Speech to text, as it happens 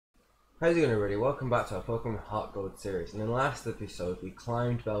How's it going, everybody? Welcome back to our Pokemon Heart Gold series. In the last episode we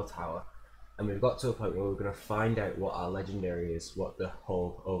climbed Bell Tower and we've got to a point where we're going to find out what our legendary is, what the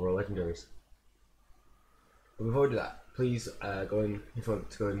whole overall legendary is. But before we do that, please go in the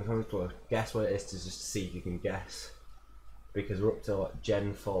comments below, guess what it is, to just see if you can guess. Because we're up to like,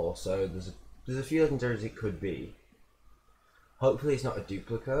 Gen 4, so there's a few legendaries it could be. Hopefully it's not a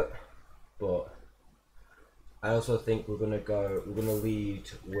duplicate, but I also think we're gonna lead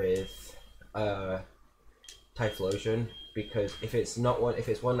with Typhlosion, because if it's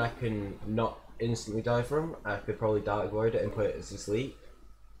one I can not instantly die from, I could probably Dark Void it and put it as asleep.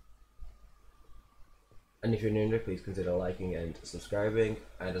 And if you're new, please consider liking and subscribing.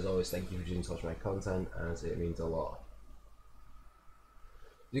 And as always, thank you for choosing to watch my content, as it means a lot.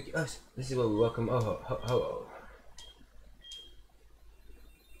 This is where we welcome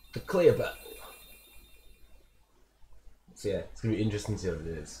the Clear Bell. So yeah, it's gonna be interesting to see what it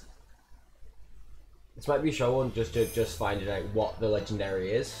is. This might be a show one just finding out what the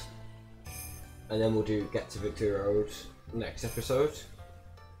legendary is, and then we'll get to Victory Road next episode.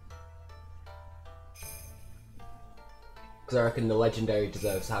 Because I reckon the legendary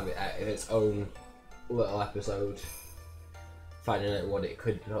deserves to have it in its own little episode, finding out what it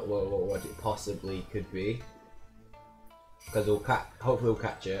possibly could be. Because hopefully we'll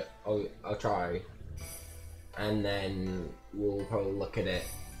catch it. I'll try. And then we'll probably look at it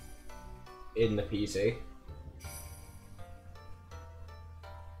in the PC.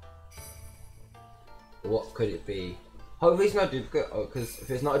 What could it be? Hopefully it's not a duplicate, because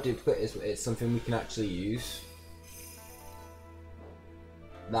if it's not a duplicate, it's something we can actually use.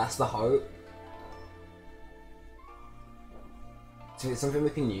 That's the hope. So it's something we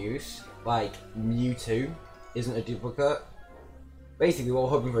can use, like Mewtwo isn't a duplicate. Basically what we're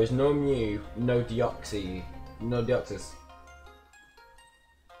hoping for is no Mew, no Deoxys.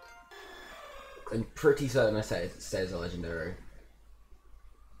 I'm pretty certain it says a legendary.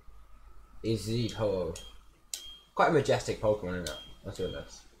 Is Ho. Quite a majestic Pokemon, isn't it? Let's do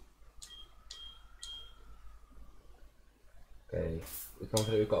this. Okay, we're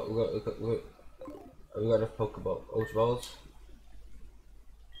confident we've got enough pokeballs.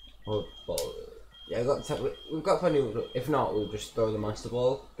 Yeah, we've got plenty. If not, we'll just throw the Master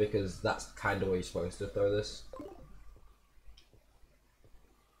Ball, because that's kind of where you're supposed to throw this.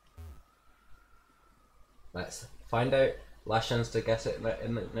 Let's find out. Last chance to guess it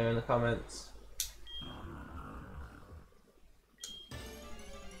in the comments.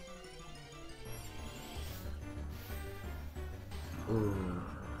 Ooh,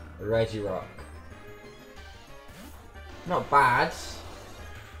 Regirock. Not bad.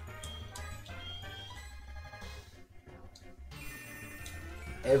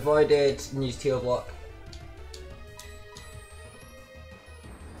 Avoided new Steel Block.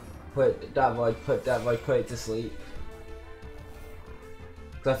 Put it to sleep.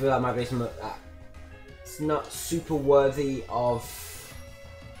 Because I feel that might be something it's not super worthy of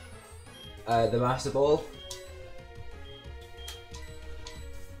the Master Ball.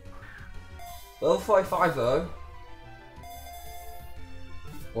 Level 45 though.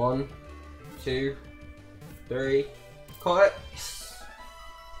 1, 2, 3, caught it.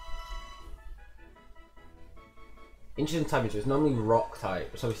 Interesting type, it's normally rock type,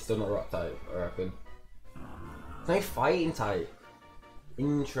 it's obviously still not rock type, I reckon. It's no fighting type.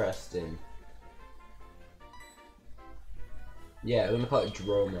 Interesting. Yeah, we're gonna call it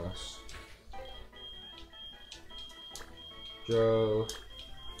Dromos.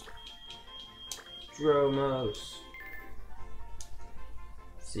 Dromos.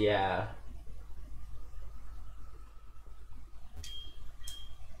 So yeah.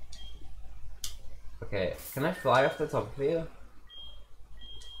 Okay, can I fly off the top of here?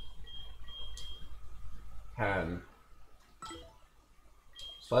 Can.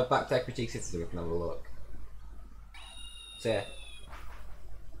 Fly back to Critique City so we can have a look. So yeah.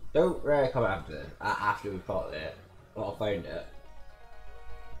 Don't really come after we fought it, or found it.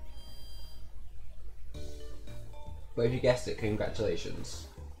 But if you guessed it, congratulations.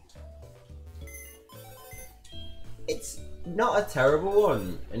 It's not a terrible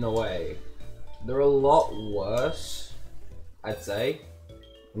one, in a way. They're a lot worse, I'd say,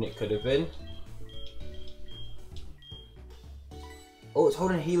 than it could have been. Oh, it's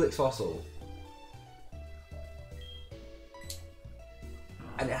holding a Helix Fossil.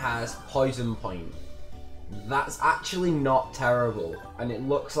 And it has Poison Point. That's actually not terrible. And it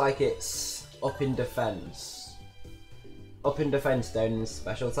looks like it's up in defense. Up in defense, down in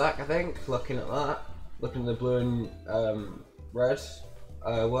special attack, I think. Looking at that. Looking at the blue and red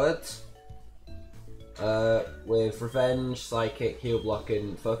words. with Revenge, Psychic, Heal Block,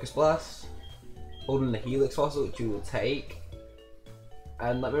 and Focus Blast. Holding the Helix fossil, which you will take.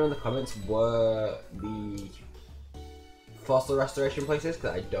 And let me know in the comments where the fossil restoration places,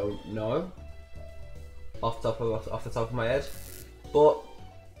 because I don't know off the top of my head. But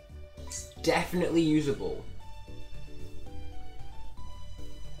it's definitely usable.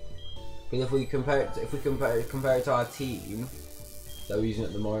 Because if we compare it to our team that we're using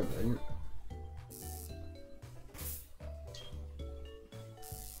at the moment,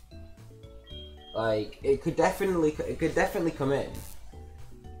 like it could definitely come in.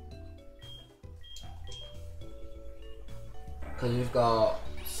 Because we've got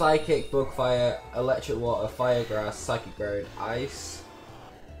Psychic, Bugfire, Electric Water, Fire Grass, Psychic Ground, Ice.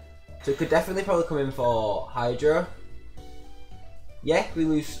 So it could definitely probably come in for Hydra. Yeah, we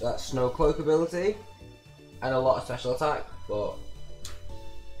lose that Snow Cloak ability and a lot of special attack, but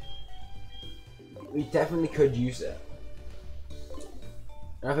we definitely could use it.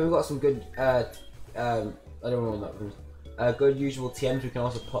 And I think we've got some good, I don't know when that comes. Good usual TMs we can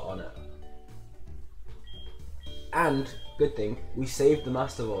also put on it. And good thing, we saved the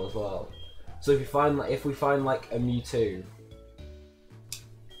Master Ball as well. So if we find like a Mewtwo,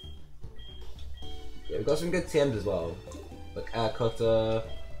 yeah, we've got some good TMs as well. Like Air Cutter,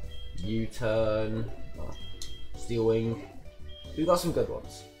 U-Turn, Steel Wing. We've got some good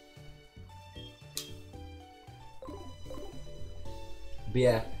ones. But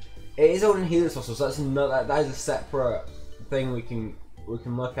yeah, it is on Helix Fossil, so that's not, that is a separate thing we can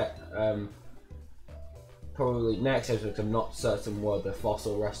look at probably next episode, because I'm not certain where the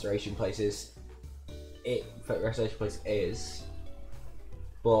fossil restoration place is. Is.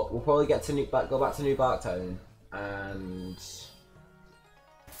 But we'll probably get to go back to New Barktown, and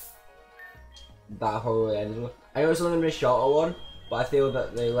that probably ends with. I know it's only going to be a shorter one, but I feel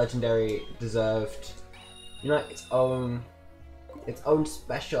that the legendary deserved, you know, its own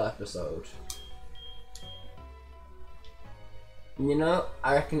special episode. You know,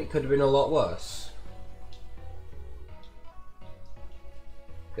 I reckon it could have been a lot worse.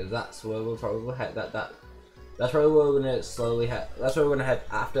 Because that's where we'll probably head. That's probably where we're gonna slowly head. That's where we're gonna head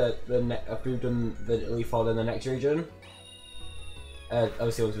after we've done the Elite Four in the next region.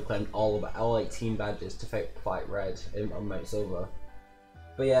 Obviously, once we've claimed all 18 badges to fight Red on Mount Silver.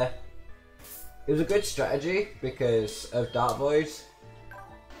 But yeah, it was a good strategy because of Dark Void.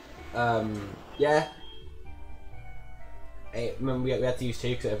 Yeah. I mean, we had to use 2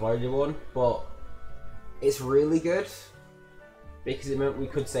 because it avoided one, but it's really good because it meant we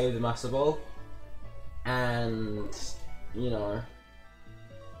could save the Master Ball, and you know,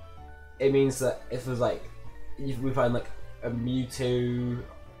 it means that if there's like, if we find like a Mewtwo,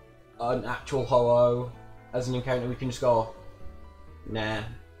 an actual Ho-Oh as an encounter, we can just go, nah,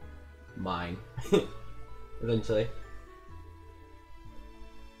 mine, eventually.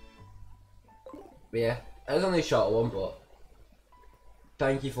 But yeah, that was only a short one, but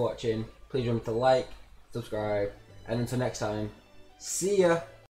thank you for watching. Please remember to like, subscribe, and until next time, see ya!